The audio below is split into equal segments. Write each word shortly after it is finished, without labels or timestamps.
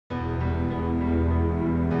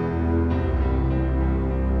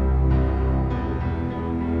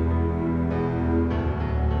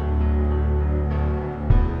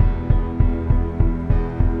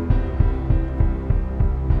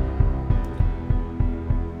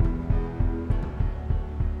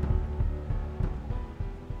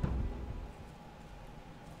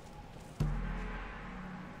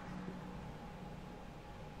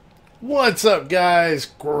What's up, guys?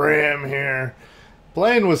 Graham here.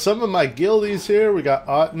 Playing with some of my guildies here. We got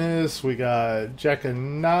Otnus, we got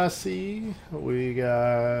Jackanasi, we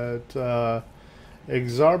got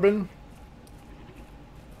Exarban.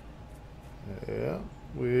 Yeah,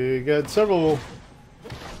 we got several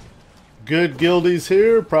good guildies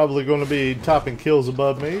here. Probably going to be topping kills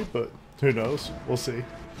above me, but who knows? We'll see.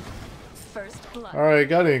 Alright,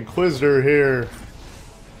 got an Inquisitor here.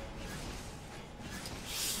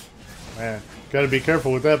 Man, gotta be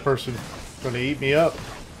careful with that person. Gonna eat me up.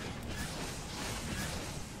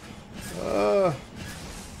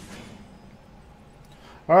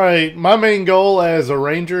 Alright, my main goal as a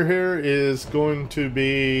ranger here is going to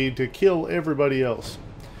be to kill everybody else.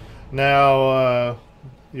 Now,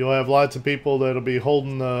 you'll have lots of people that'll be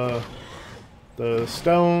holding the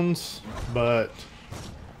stones, but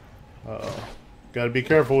gotta be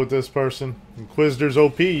careful with this person. Inquisitor's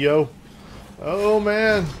OP, yo. Oh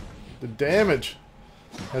man, the damage.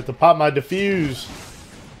 I have to pop my diffuse.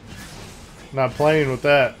 Not playing with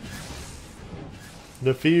that.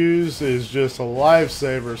 Diffuse is just a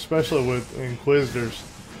lifesaver, especially with Inquisitors.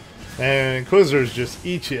 And Inquisitors just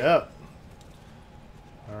eat you up.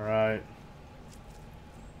 Alright.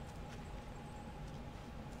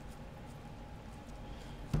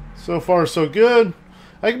 So far so good.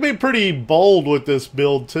 I can be pretty bold with this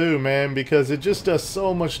build too, man, because it just does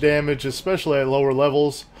so much damage, especially at lower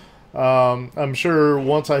levels. I'm sure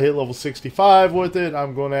once I hit level 65 with it,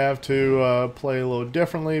 I'm going to have to play a little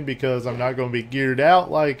differently because I'm not going to be geared out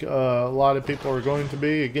like a lot of people are going to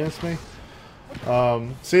be against me.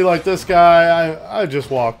 See, like this guy, I just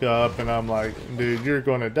walked up and I'm like, dude, you're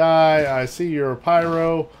going to die. I see you're a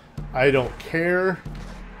pyro. I don't care.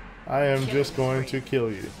 I am just going to kill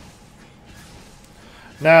you.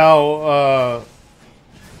 Now,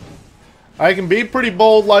 I can be pretty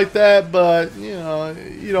bold like that, but, you know,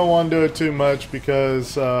 you don't want to do it too much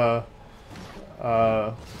because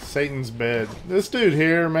Satan's bed. This dude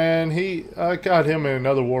here, man, I got him in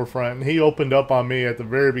another Warfront, and he opened up on me at the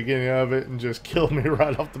very beginning of it and just killed me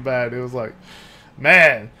right off the bat. It was like,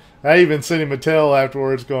 man, I even sent him a tell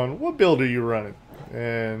afterwards going, what build are you running?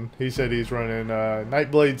 And he said he's running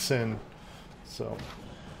Nightblade Sin. So,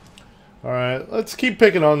 alright, let's keep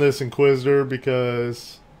picking on this Inquisitor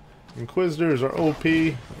because Inquisitors are OP,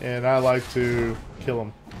 and I like to kill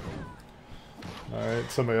them. Alright,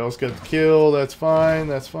 somebody else got the kill. That's fine,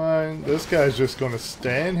 that's fine. This guy's just going to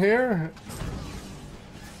stand here.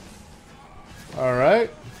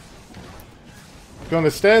 Alright. Going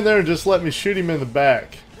to stand there and just let me shoot him in the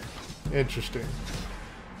back. Interesting.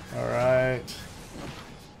 Alright.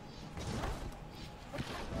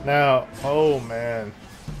 Now, oh man.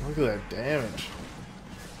 Look at that damage.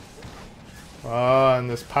 And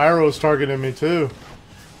this pyro's targeting me too.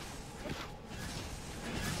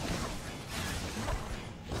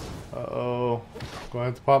 Uh-oh. Gonna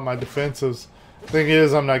have to pop my defensives. Thing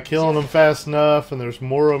is, I'm not killing them fast enough, and there's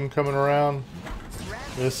more of them coming around.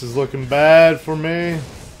 This is looking bad for me.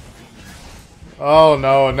 Oh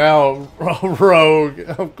no, now Rogue.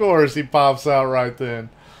 Of course, he pops out right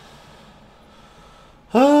then.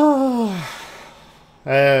 Oh.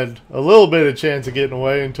 I had a little bit of chance of getting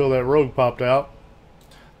away until that rogue popped out.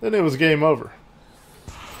 Then it was game over.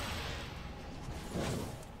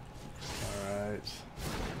 Alright.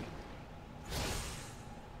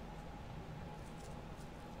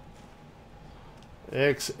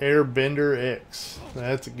 X Airbender X.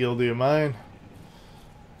 That's a guildie of mine.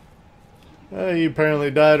 You apparently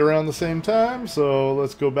died around the same time, so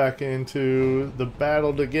let's go back into the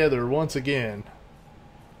battle together once again.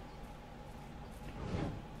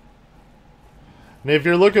 And if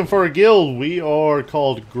you're looking for a guild, we are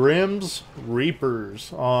called Grimm's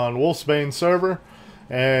Reapers on Wolfsbane server.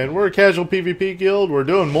 And we're a casual PvP guild. We're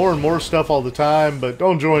doing more and more stuff all the time, but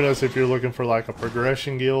don't join us if you're looking for like a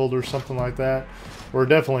progression guild or something like that. We're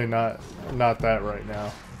definitely not that right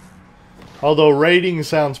now. Although raiding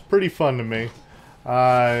sounds pretty fun to me.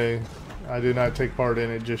 I do not take part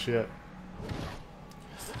in it just yet.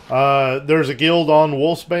 There's a guild on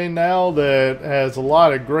Wolfsbane now that has a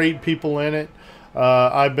lot of great people in it.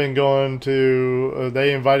 I've been going to,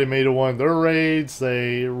 they invited me to one of their raids.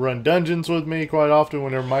 They run dungeons with me quite often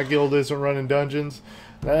whenever my guild isn't running dungeons.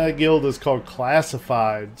 That guild is called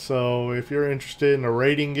Classified. So if you're interested in a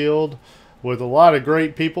raiding guild with a lot of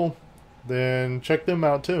great people, then check them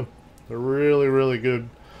out too. They're really, really good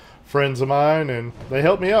friends of mine, and they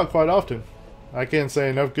help me out quite often. I can't say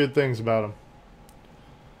enough good things about them.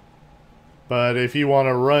 But if you want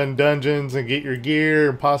to run dungeons and get your gear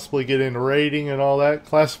and possibly get into raiding and all that,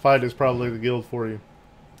 Classified is probably the guild for you.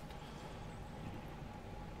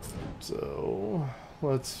 So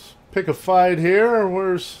let's pick a fight here.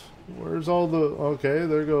 Where's all the... Okay,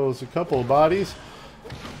 there goes a couple of bodies.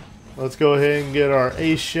 Let's go ahead and get our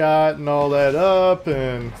ace shot and all that up,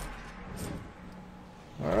 and...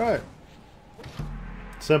 Alright.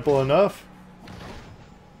 Simple enough.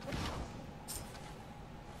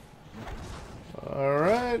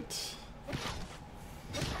 Alright.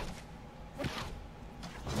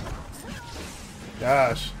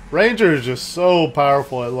 Gosh. Ranger is just so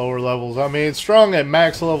powerful at lower levels. I mean, it's strong at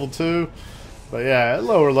max level 2. But yeah, at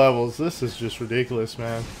lower levels, this is just ridiculous,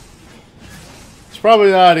 man. It's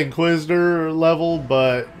probably not Inquisitor level,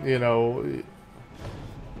 but, you know,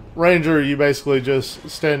 Ranger, you basically just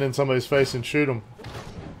stand in somebody's face and shoot them.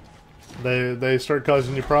 They start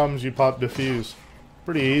causing you problems, you pop defuse.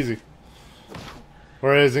 Pretty easy.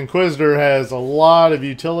 Whereas Inquisitor has a lot of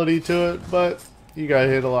utility to it, but you gotta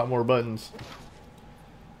hit a lot more buttons.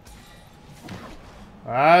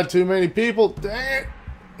 Ah, too many people. Dang it.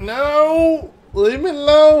 No! Leave me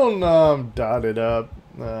alone! I'm dotted up.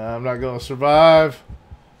 I'm not gonna survive.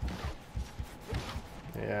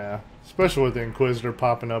 Yeah. Especially with the Inquisitor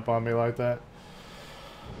popping up on me like that.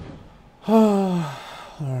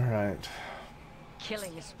 Alright.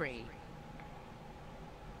 Killing spree.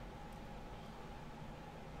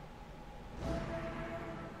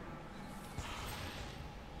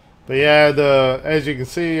 But yeah, as you can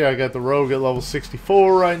see, I got the rogue at level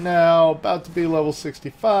 64 right now, about to be level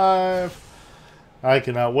 65. I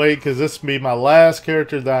cannot wait because this will be my last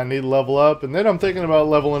character that I need to level up, and then I'm thinking about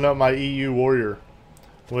leveling up my EU warrior,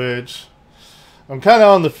 which I'm kind of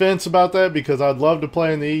on the fence about that because I'd love to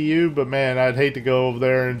play in the EU, but man, I'd hate to go over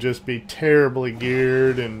there and just be terribly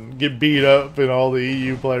geared and get beat up, and all the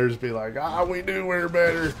EU players be like, "Ah, we do wear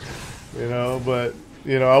better," you know, but.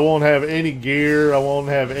 You know, I won't have any gear. I won't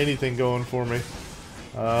have anything going for me.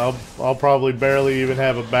 I'll probably barely even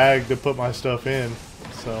have a bag to put my stuff in.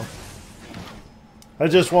 So I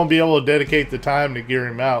just won't be able to dedicate the time to gear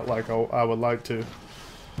him out like I would like to.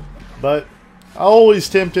 But I'm always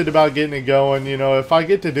tempted about getting it going. You know, if I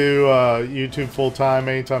get to do YouTube full time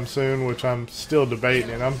anytime soon, which I'm still debating,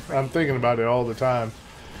 and I'm thinking about it all the time.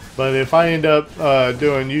 But if I end up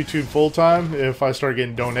doing YouTube full-time, if I start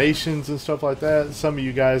getting donations and stuff like that, some of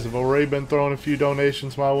you guys have already been throwing a few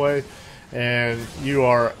donations my way, and you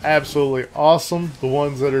are absolutely awesome, the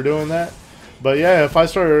ones that are doing that. But yeah, if I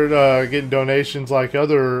start getting donations like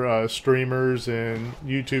other streamers and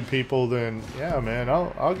YouTube people, then yeah, man,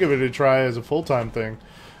 I'll give it a try as a full-time thing.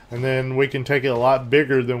 And then we can take it a lot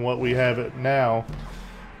bigger than what we have it now.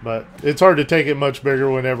 But it's hard to take it much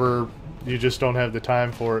bigger whenever... You just don't have the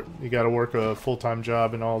time for it. You got to work a full-time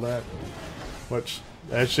job and all that. Which,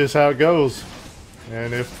 that's just how it goes.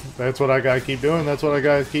 And if that's what I got to keep doing, that's what I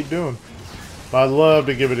got to keep doing. But I'd love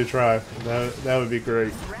to give it a try. That would be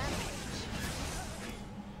great.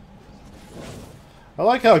 I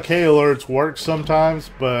like how K-Alerts work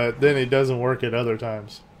sometimes, but then it doesn't work at other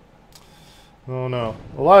times. I don't know.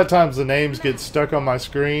 A lot of times the names get stuck on my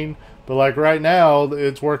screen, but like right now,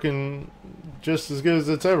 it's working just as good as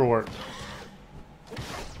it's ever worked.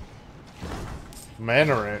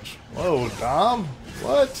 Mana wrench. Whoa, Dom?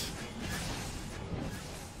 What?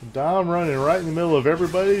 Dom running right in the middle of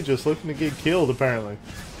everybody, just looking to get killed, apparently.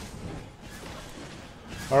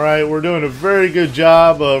 Alright, we're doing a very good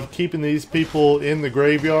job of keeping these people in the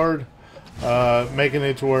graveyard. Making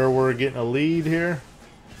it to where we're getting a lead here.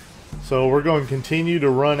 So we're going to continue to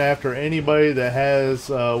run after anybody that has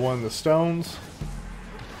one of the stones.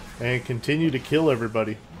 And continue to kill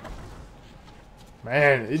everybody.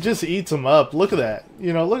 Man, it just eats them up. Look at that.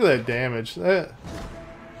 You know, look at that damage.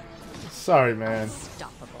 Sorry, man.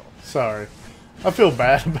 Unstoppable. Sorry. I feel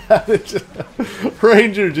bad about it.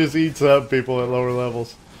 Ranger just eats up people at lower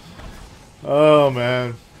levels. Oh,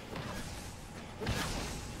 man.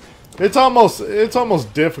 It's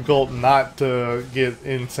almost difficult not to get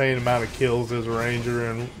insane amount of kills as a Ranger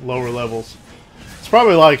in lower levels. It's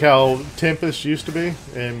probably like how Tempest used to be,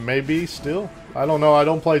 and maybe still. I don't know. I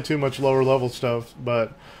don't play too much lower level stuff,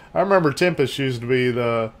 but I remember Tempest used to be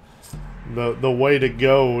the way to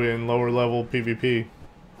go in lower level PvP.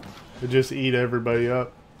 To just eat everybody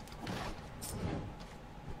up.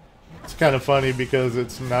 It's kind of funny because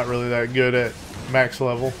it's not really that good at max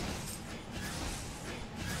level.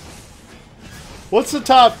 What's the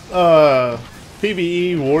top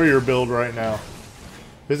PvE warrior build right now?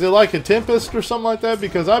 Is it like a Tempest or something like that?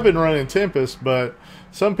 Because I've been running Tempest, but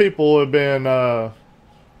some people have been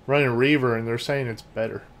running Reaver, and they're saying it's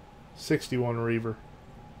better. 61 Reaver.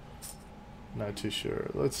 Not too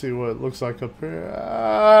sure. Let's see what it looks like up here.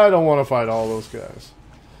 I don't want to fight all those guys.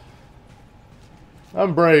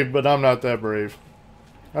 I'm brave, but I'm not that brave.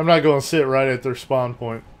 I'm not going to sit right at their spawn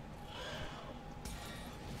point.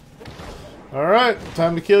 Alright,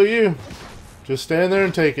 time to kill you. Just stand there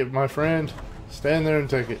and take it, my friend. Stand there and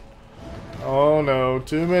take it. Oh no,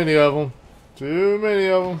 too many of them. Too many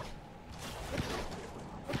of them.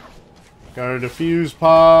 Got a diffuse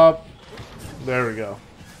pop. There we go.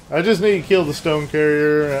 I just need to kill the stone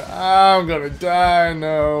carrier. I'm gonna die.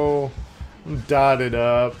 No. I'm dotted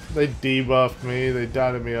up. They debuffed me. They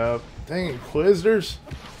dotted me up. Dang Inquisitors.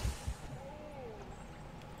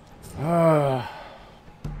 Oh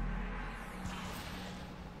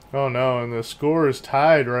no, and the score is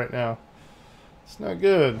tied right now. It's not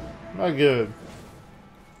good. Not good.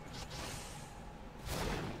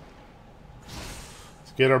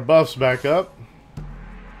 Let's get our buffs back up.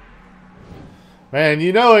 Man,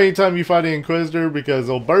 you know anytime you fight an Inquisitor, because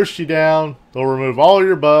they'll burst you down, they'll remove all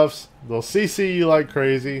your buffs, they'll CC you like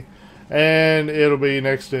crazy, and it'll be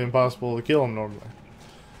next to impossible to kill them normally.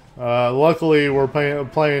 Luckily, we're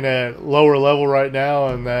playing at lower level right now,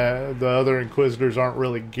 and the other Inquisitors aren't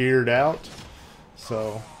really geared out.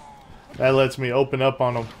 So, that lets me open up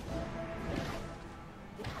on them.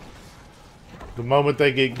 The moment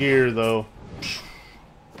they get geared, though,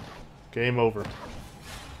 game over.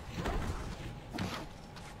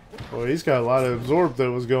 Boy, he's got a lot of absorb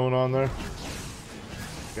that was going on there.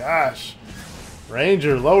 Gosh.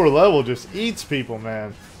 Ranger, lower level, just eats people,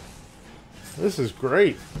 man. This is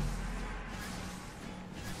great.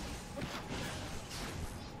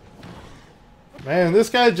 Man, this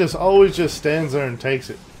guy just always just stands there and takes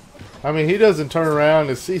it. I mean, he doesn't turn around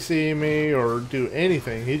to CC me or do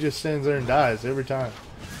anything. He just stands there and dies every time.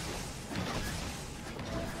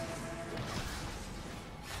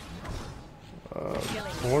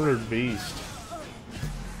 Cornered Beast.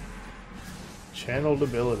 Channeled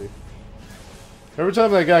ability. Every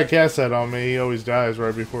time that guy casts that on me, he always dies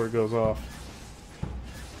right before it goes off.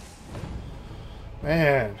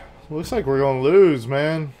 Man, looks like we're going to lose,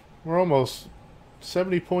 man. We're almost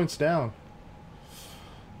 70 points down.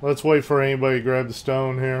 Let's wait for anybody to grab the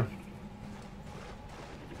stone here.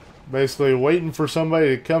 Basically waiting for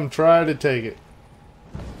somebody to come try to take it.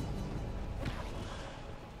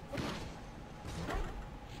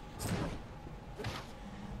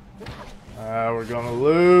 We're gonna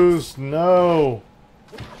lose. No.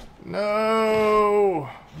 No.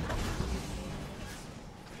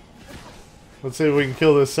 Let's see if we can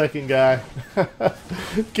kill this second guy.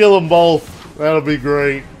 Kill them both. That'll be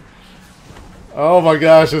great. Oh my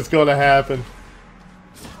gosh, it's gonna happen.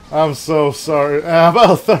 I'm so sorry. How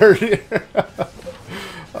about 30?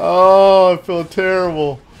 Oh, I feel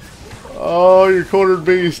terrible. Oh, you're cornered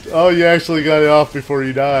beast. Oh, you actually got it off before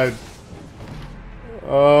you died.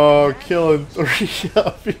 Oh, killing 3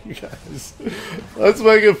 of you guys. Let's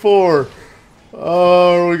make it 4.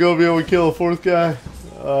 Oh, are we going to be able to kill a 4th guy?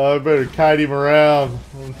 I better kite him around.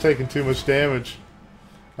 I'm taking too much damage.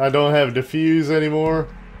 I don't have diffuse anymore.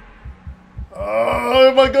 Oh,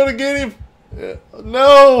 am I going to get him?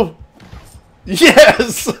 No!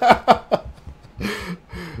 Yes!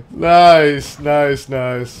 Nice, nice,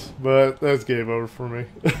 nice. But that's game over for me.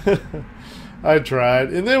 I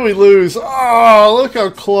tried. And then we lose. Oh, look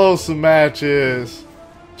how close the match is.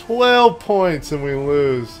 12 points and we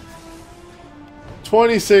lose.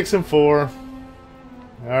 26-4.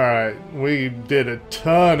 Alright, we did a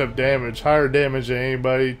ton of damage. Higher damage than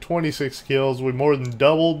anybody. 26 kills. We more than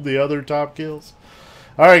doubled the other top kills.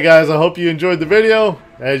 Alright guys, I hope you enjoyed the video.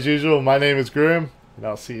 As usual, my name is Grim, and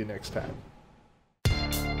I'll see you next time.